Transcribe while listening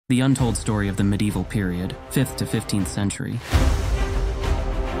The untold story of the medieval period, 5th to 15th century.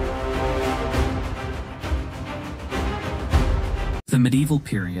 The medieval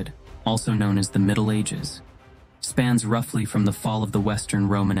period, also known as the Middle Ages, spans roughly from the fall of the Western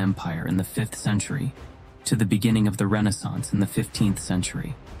Roman Empire in the 5th century to the beginning of the Renaissance in the 15th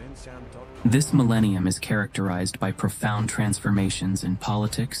century. This millennium is characterized by profound transformations in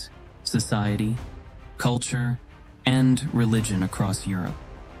politics, society, culture, and religion across Europe,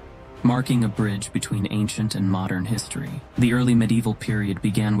 marking a bridge between ancient and modern history. The early medieval period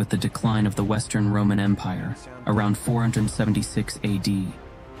began with the decline of the Western Roman Empire around 476 AD,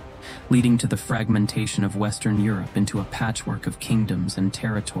 leading to the fragmentation of Western Europe into a patchwork of kingdoms and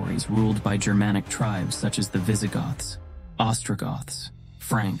territories ruled by Germanic tribes such as the Visigoths, Ostrogoths,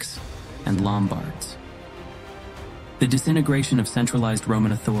 Franks, and Lombards. The disintegration of centralized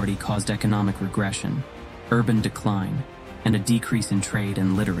Roman authority caused economic regression, urban decline, and a decrease in trade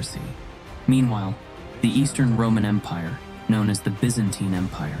and literacy. Meanwhile, the Eastern Roman Empire, known as the Byzantine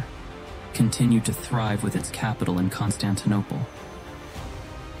Empire, continued to thrive with its capital in Constantinople.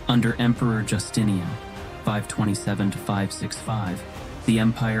 Under Emperor Justinian, 527 to 565, the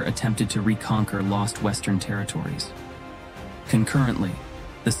empire attempted to reconquer lost Western territories. Concurrently,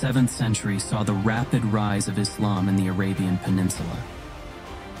 the 7th century saw the rapid rise of Islam in the Arabian Peninsula.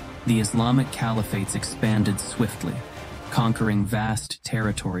 The Islamic Caliphates expanded swiftly, conquering vast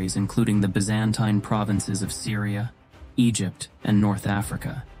territories including the Byzantine provinces of Syria, Egypt, and North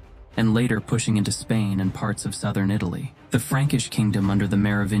Africa, and later pushing into Spain and parts of southern Italy. The Frankish Kingdom under the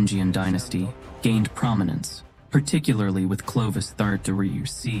Merovingian dynasty gained prominence, particularly with Clovis III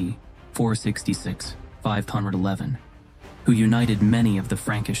c. 466–511, who united many of the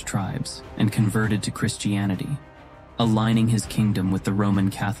Frankish tribes and converted to Christianity, aligning his kingdom with the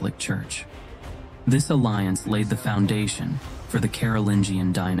Roman Catholic Church. This alliance laid the foundation for the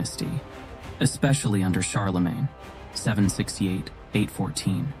Carolingian dynasty, especially under Charlemagne,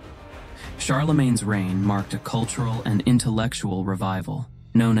 768–814. Charlemagne's reign marked a cultural and intellectual revival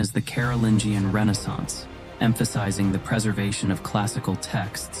known as the Carolingian Renaissance, emphasizing the preservation of classical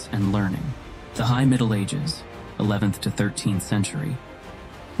texts and learning. The High Middle Ages, 11th to 13th century,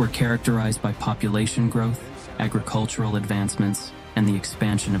 were characterized by population growth, agricultural advancements, and the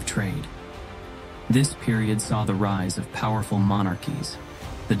expansion of trade. This period saw the rise of powerful monarchies,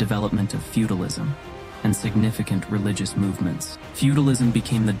 the development of feudalism, and significant religious movements. Feudalism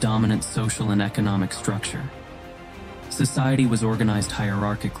became the dominant social and economic structure. Society was organized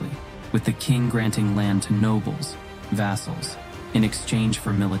hierarchically, with the king granting land to nobles, vassals, in exchange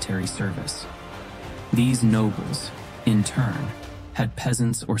for military service. These nobles, in turn, had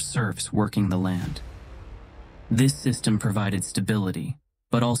peasants or serfs working the land. This system provided stability,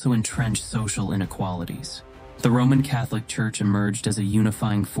 but also entrenched social inequalities. The Roman Catholic Church emerged as a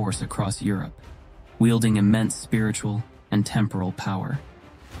unifying force across Europe, wielding immense spiritual and temporal power.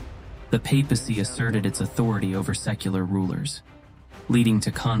 The papacy asserted its authority over secular rulers, leading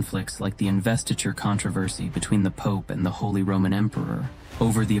to conflicts like the investiture controversy between the Pope and the Holy Roman Emperor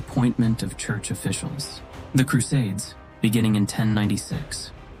over the appointment of church officials. The Crusades, beginning in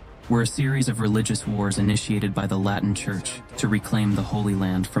 1096, were a series of religious wars initiated by the Latin Church to reclaim the Holy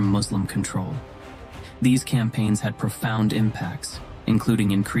Land from Muslim control. These campaigns had profound impacts,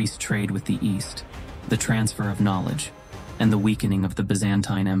 including increased trade with the East, the transfer of knowledge, and the weakening of the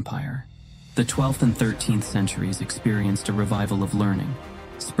Byzantine Empire. The 12th and 13th centuries experienced a revival of learning,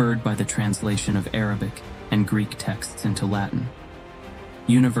 spurred by the translation of Arabic and Greek texts into Latin.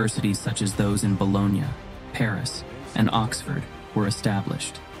 Universities such as those in Bologna, Paris, and Oxford were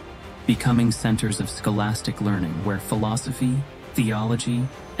established, becoming centers of scholastic learning where philosophy, theology,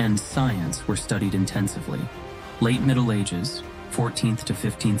 and science were studied intensively. Late Middle Ages, 14th to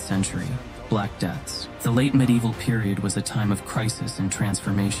 15th century, Black Deaths. The late medieval period was a time of crisis and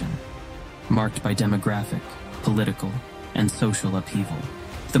transformation, marked by demographic, political, and social upheaval.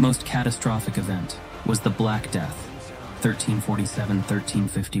 The most catastrophic event was the Black Death,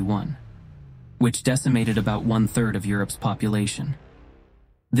 1347–1351, which decimated about 1/3 of Europe's population.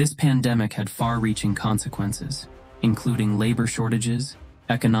 This pandemic had far-reaching consequences, including labor shortages,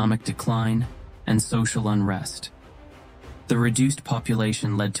 economic decline, and social unrest. The reduced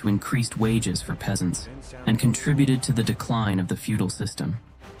population led to increased wages for peasants and contributed to the decline of the feudal system.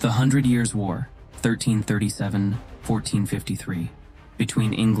 The Hundred Years' War, 1337–1453,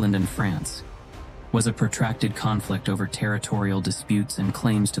 between England and France, was a protracted conflict over territorial disputes and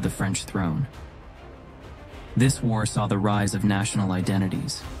claims to the French throne. This war saw the rise of national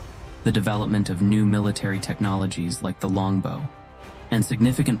identities, the development of new military technologies like the longbow, and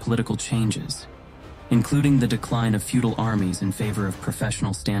significant political changes, including the decline of feudal armies in favor of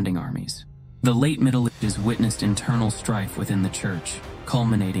professional standing armies. The late Middle Ages witnessed internal strife within the Church,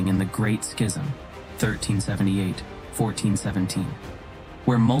 culminating in the Great Schism, 1378-1417,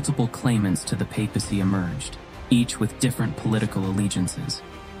 where multiple claimants to the papacy emerged, each with different political allegiances.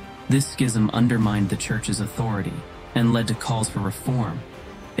 This schism undermined the Church's authority and led to calls for reform,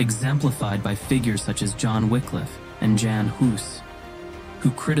 exemplified by figures such as John Wycliffe and Jan Hus,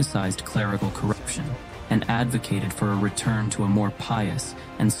 who criticized clerical corruption and advocated for a return to a more pious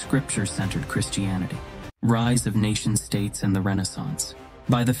and scripture-centered Christianity. Rise of nation-states and the Renaissance.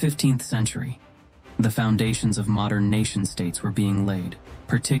 By the 15th century, the foundations of modern nation-states were being laid,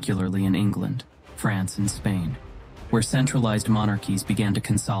 particularly in England, France, and Spain, where centralized monarchies began to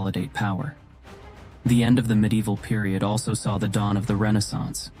consolidate power. The end of the medieval period also saw the dawn of the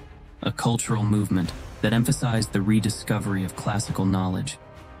Renaissance, a cultural movement that emphasized the rediscovery of classical knowledge,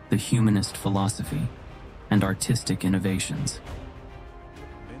 the humanist philosophy, and artistic innovations.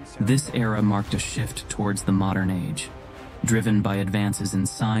 This era marked a shift towards the modern age, driven by advances in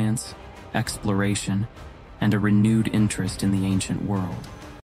science, exploration, and a renewed interest in the ancient world.